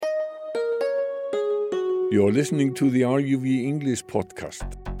You're listening to the RUV English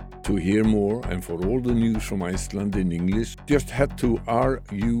podcast. To hear more and for all the news from Iceland in English, just head to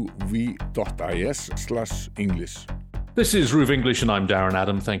ruv.is/English. This is RUV English and I'm Darren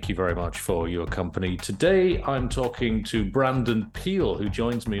Adam. Thank you very much for your company. Today I'm talking to Brandon Peel, who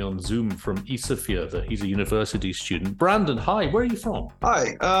joins me on Zoom from ICELANDIC. He's a university student. Brandon, hi, where are you from?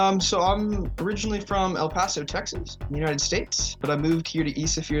 Hi, so I'm originally from El Paso, Texas, in the United States, but I moved here to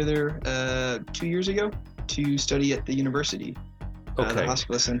ICELANDIC 2 years ago to study at the university, the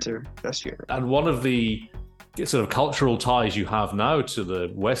Hospital Center Westfjords. And one of the sort of cultural ties you have now to the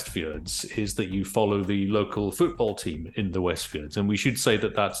Westfjords is that you follow the local football team in the Westfjords. And we should say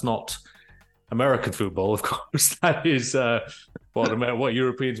that that's not American football, of course. That is what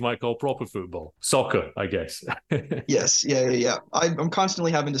Europeans might call proper football. Soccer, I guess. Yes, yeah. I'm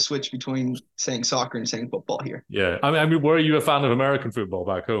constantly having to switch between saying soccer and saying football here. Yeah, I mean, were you a fan of American football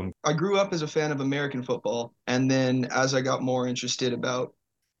back home? I grew up as a fan of American football. And then as I got more interested about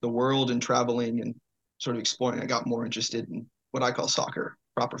the world and traveling and sort of exploring, I got more interested in what I call soccer,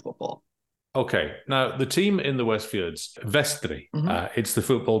 proper football. Okay. Now, the team in the Westfjords, Vestri, it's the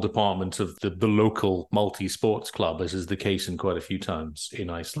football department of the local multi-sports club, as is the case in quite a few towns in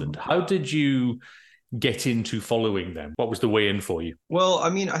Iceland. How did you get into following them? What was the way in for you? Well, I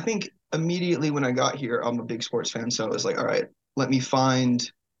mean, I think immediately when I got here, I'm a big sports fan. So I was like, all right, let me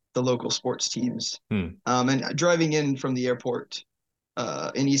find the local sports teams. And driving in from the airport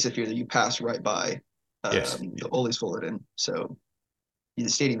in Ísafjörður, you pass right by the Olísvöllurinn. So the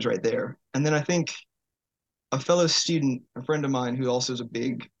stadium's right there. And then I think a fellow student, a friend of mine who also is a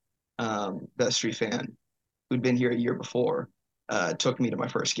big Vestri fan, who'd been here a year before, took me to my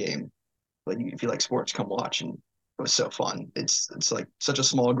first game. Like, if you like sports, come watch. And it was so fun. It's like such a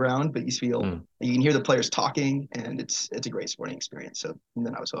small ground, but you feel you can hear the players talking, and it's a great sporting experience. So and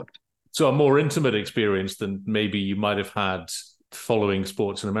then I was hooked. So a more intimate experience than maybe you might have had following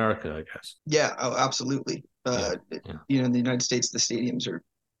sports in America, I guess. Yeah, absolutely. You know, in the United States, the stadiums are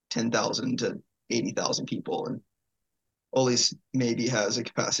 10,000 to 80,000 people, and Olis maybe has a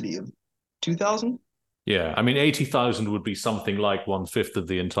capacity of 2,000. Yeah, I mean, 80,000 would be something like 1/5 of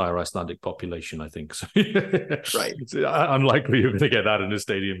the entire Icelandic population, I think. So right. It's unlikely you're going to get that in a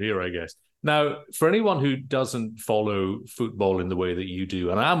stadium here, I guess. Now, for anyone who doesn't follow football in the way that you do,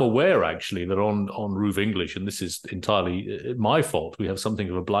 and I'm aware, actually, that on RUV English, and this is entirely my fault, we have something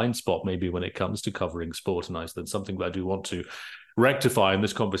of a blind spot maybe when it comes to covering sport in Iceland, something that I do want to rectify, and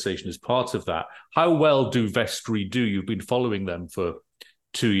this conversation is part of that. How well do Vestri do? You've been following them for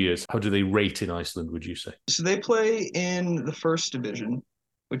 2 years. How do they rate in Iceland, would you say? So they play in the first division,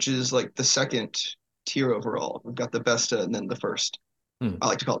 which is like the second tier overall. We've got the Besta and then the first. I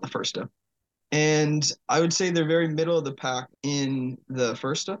like to call it the Firsta. And I would say they're very middle of the pack in the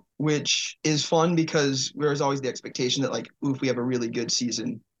Firsta, which is fun because there's always the expectation that, like, if we have a really good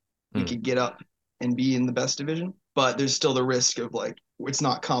season, we could get up and be in the best division. But there's still the risk of, like, it's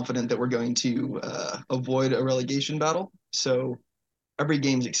not confident that we're going to avoid a relegation battle. So every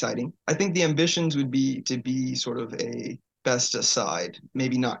game's exciting. I think the ambitions would be to be sort of a Besta side,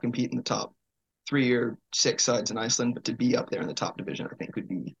 maybe not compete in the top 3 or 6 sides in Iceland, but to be up there in the top division, I think would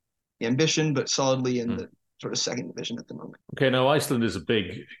be the ambition, but solidly in the sort of second division at the moment. Okay, now Iceland is a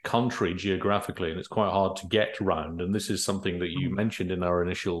big country geographically, and it's quite hard to get around. And this is something that you mentioned in our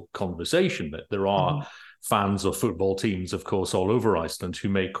initial conversation, that there are fans of football teams, of course, all over Iceland who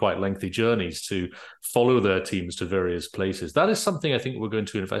make quite lengthy journeys to follow their teams to various places. That is something I think we're going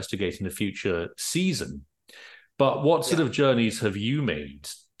to investigate in a future season. But what sort of journeys have you made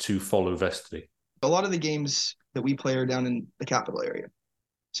to follow Vestri? A lot of the games that we play are down in the capital area.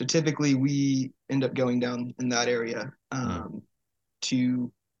 So typically we end up going down in that area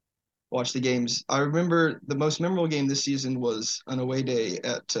to watch the games. I remember the most memorable game this season was an away day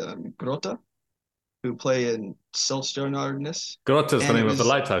at Grota, who play in Selstjörnarnes. Grota is the name of the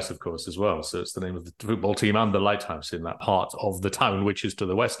lighthouse, of course, as well. So it's the name of the football team and the lighthouse in that part of the town, which is to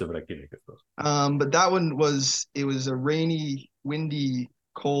the west of Reykjavik, of course. But that one was a rainy, windy,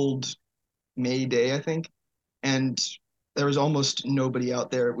 cold May day, I think. And there was almost nobody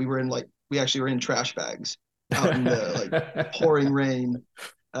out there. We actually were in trash bags out in the pouring rain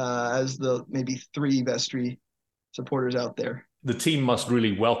as the maybe 3 Vestri supporters out there. The team must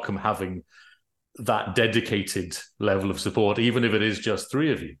really welcome having that dedicated level of support, even if it is just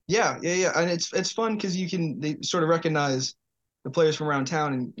 3 of you. Yeah. And it's fun because they sort of recognize the players from around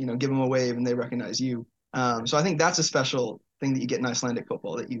town and, you know, give them a wave and they recognize you. So I think that's a special thing that you get in Icelandic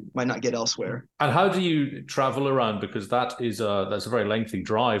football that you might not get elsewhere. And how do you travel around? Because that's a very lengthy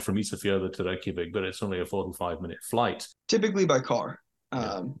drive from Ísafjörður to Reykjavik, but it's only a 45-minute flight. Typically by car,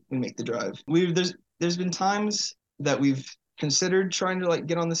 we make the drive. there's been times that we've considered trying to like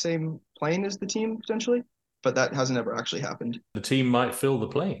get on the same plane as the team potentially, but that hasn't ever actually happened. The team might fill the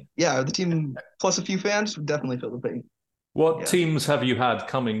plane. Yeah, the team plus a few fans would definitely fill the plane. What teams have you had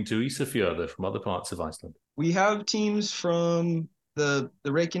coming to Ísafjörður from other parts of Iceland? We have teams from the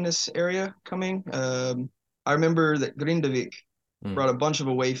Reykjanes area coming. I remember that Grindavik brought a bunch of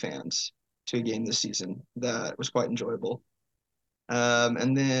away fans to a game this season that was quite enjoyable.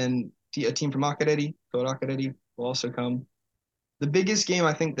 And then a team from Akureyri, Akureyri, will also come. The biggest game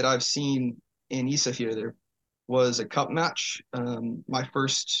I think that I've seen in Ísafjörður was a cup match, my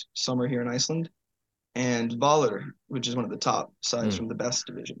first summer here in Iceland. And Valur, which is one of the top sides from the best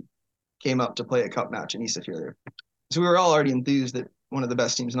division, came up to play a cup match in Ísafjörður. So we were all already enthused that one of the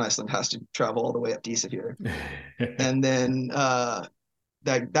best teams in Iceland has to travel all the way up to Ísafjörður. And then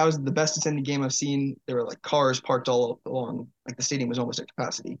that was the best attended game I've seen. There were like cars parked all along, like the stadium was almost at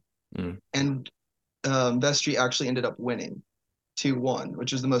capacity. And Vestri actually ended up winning 2-1,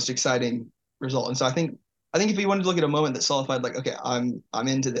 which was the most exciting result. And so I think if you wanted to look at a moment that solidified, like, okay, I'm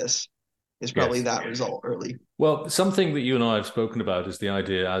into this, is probably that result early. Well, something that you and I have spoken about is the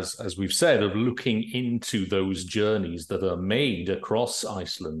idea, as we've said, of looking into those journeys that are made across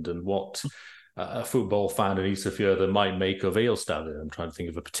Iceland and what a football fan in Ísafjörður might make of Egilsstaðir. I'm trying to think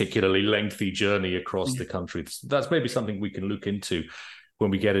of a particularly lengthy journey across the country. That's maybe something we can look into when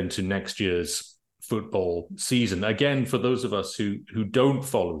we get into next year's football season. Again, for those of us who don't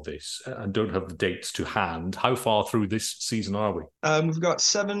follow this and don't have the dates to hand, how far through this season are we? We've got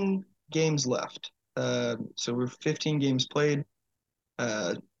 7 games left. So we're 15 games played.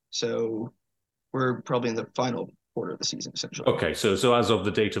 So we're probably in the final quarter of the season, essentially. Okay, so as of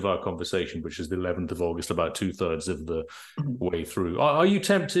the date of our conversation, which is the 11th of August, about 2/3 of the way through. Are you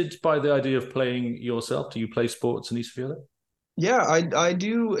tempted by the idea of playing yourself? Do you play sports in Ísafjörður? Yeah, I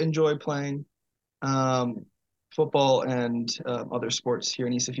do enjoy playing football and other sports here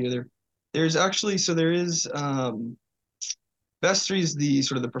in Ísafjörður. There's actually, so there is Vestri is the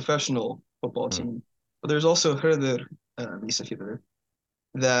sort of the professional football team, but there's also Hörður Ísafjörður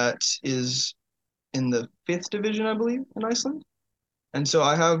that is in the 5th division, I believe, in Iceland. And so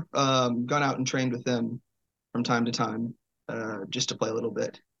I have gone out and trained with them from time to time just to play a little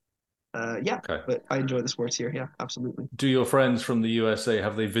bit. But I enjoy the sports here. Yeah, absolutely. Do your friends from the USA,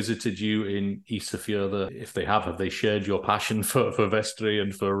 have they visited you in Ísafjörður? If they have they shared your passion for Vestri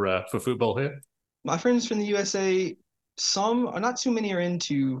and for football here? My friends from the USA, some are not too many are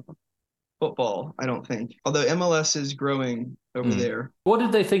into football, I don't think. Although MLS is growing over there. What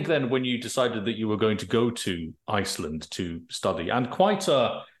did they think then when you decided that you were going to go to Iceland to study? And quite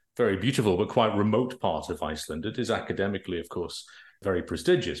a very beautiful but quite remote part of Iceland. It is academically, of course, very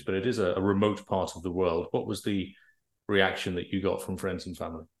prestigious, but it is a remote part of the world. What was the reaction that you got from friends and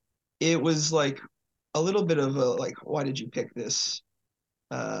family? It was like a little bit of a like, why did you pick this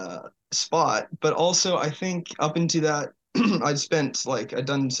spot? But also I think up into that, I'd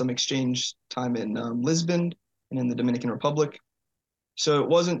done some exchange time in Lisbon and in the Dominican Republic. So it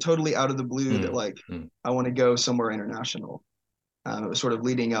wasn't totally out of the blue that I want to go somewhere international. It was sort of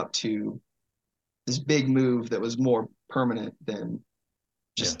leading up to this big move that was more permanent than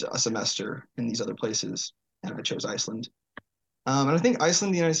just a semester in these other places. And I chose Iceland. And I think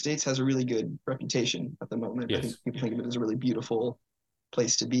Iceland, the United States, has a really good reputation at the moment. Yes. I think people think of it as a really beautiful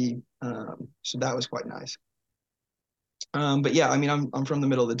place to be. So that was quite nice. But yeah, I mean, I'm from the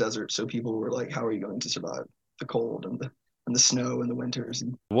middle of the desert, so people were like, "How are you going to survive the cold and the snow and the winters?"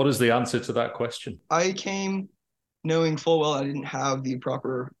 And what is the answer to that question? I came knowing full well I didn't have the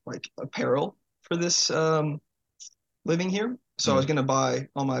proper apparel for this living here, so I was going to buy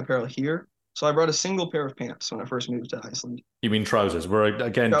all my apparel here. So I brought a single pair of pants when I first moved to Iceland. You mean trousers? We're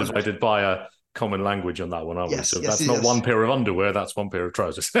again divided by a common language on that one, aren't we? So that's not one pair of underwear, that's one pair of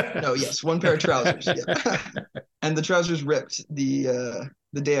trousers. No, yes, one pair of trousers. Yeah. And the trousers ripped the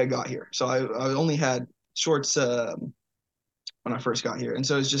day I got here. So I only had shorts when I first got here. And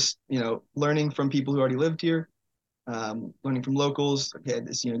so it's just, learning from people who already lived here, learning from locals. Okay,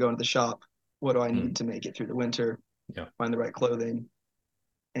 this, going to the shop. What do I need to make it through the winter? Yeah. Find the right clothing.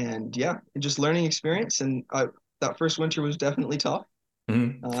 And yeah, just learning experience. And that first winter was definitely tough.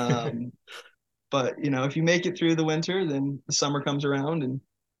 Mm-hmm. But, if you make it through the winter, then the summer comes around and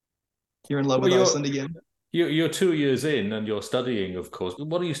you're in love with Iceland again. You're 2 years in and you're studying, of course.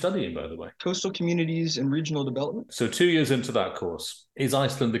 What are you studying, by the way? Coastal Communities and Regional Development. So 2 years into that course, is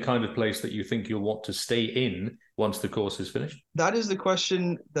Iceland the kind of place that you think you'll want to stay in once the course is finished? That is the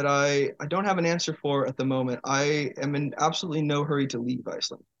question that I don't have an answer for at the moment. I am in absolutely no hurry to leave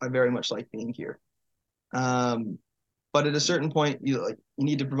Iceland. I very much like being here. But at a certain point, you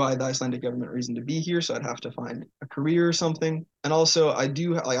need to provide the Icelandic government a reason to be here. So I'd have to find a career or something. And also, I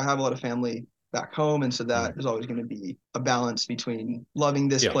have a lot of family back home, and so that is always going to be a balance between loving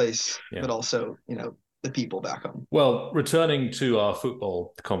this place, but also, the people back home. Well, returning to our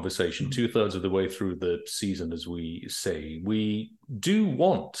football conversation, 2/3 of the way through the season, as we say, we do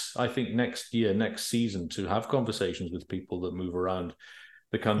want, I think, next season, to have conversations with people that move around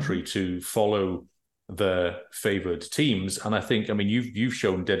the country to follow their favored teams. And I think, you've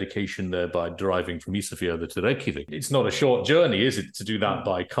shown dedication there by driving from Ísafjörður to Reykjavik. It's not a short journey, is it, to do that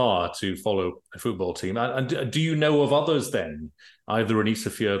by car to follow a football team? And do you know of others then, either in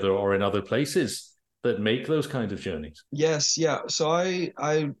Ísafjörður or in other places, that make those kinds of journeys? Yes, yeah. So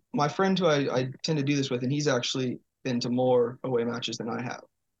my friend who I tend to do this with, and he's actually been to more away matches than I have.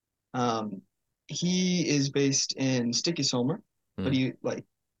 He is based in Stykkishólmur, but he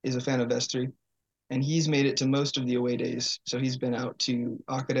is a fan of Vestri. And he's made it to most of the away days. So he's been out to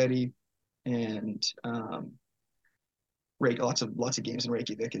Akureyri and lots of games in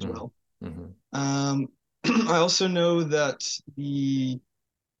Reykjavik as well. I also know that the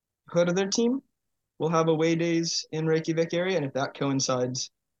Hörður team will have away days in Reykjavik area, and if that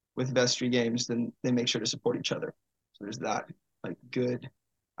coincides with Vestri games, then they make sure to support each other. So there's that good.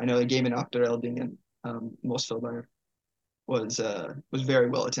 I know the game in Afturelding and Mosfellsbær was very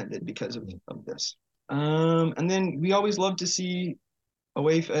well attended because of this. And then we always love to see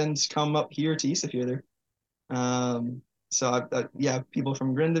away fans come up here to Ísafjörður. People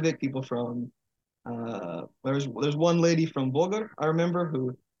from Grindavik, people from there's one lady from Vogur, I remember,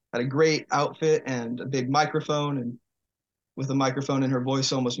 who had a great outfit and a big microphone, and with a microphone in her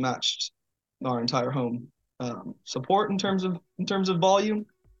voice almost matched our entire home support in terms of volume.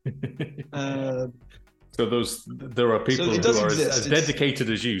 So there are people who are as dedicated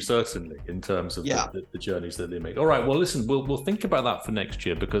as you, certainly, in terms of the journeys that they make. All right, well, listen, we'll think about that for next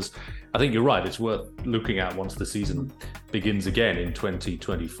year, because I think you're right. It's worth looking at once the season begins again in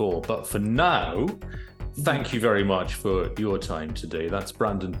 2024. But for now, thank you very much for your time today. That's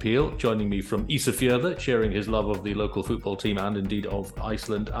Brandon Peel joining me from Ísafjörður, sharing his love of the local football team and indeed of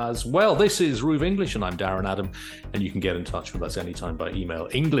Iceland as well. This is RÚV English, and I'm Darren Adam, and you can get in touch with us anytime by email,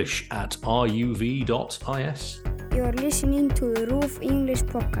 english@ruv.is. You're listening to the RÚV English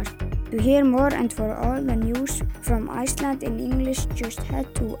podcast. To hear more and for all the news from Iceland in English, just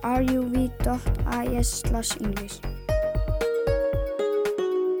head to ruv.is/English.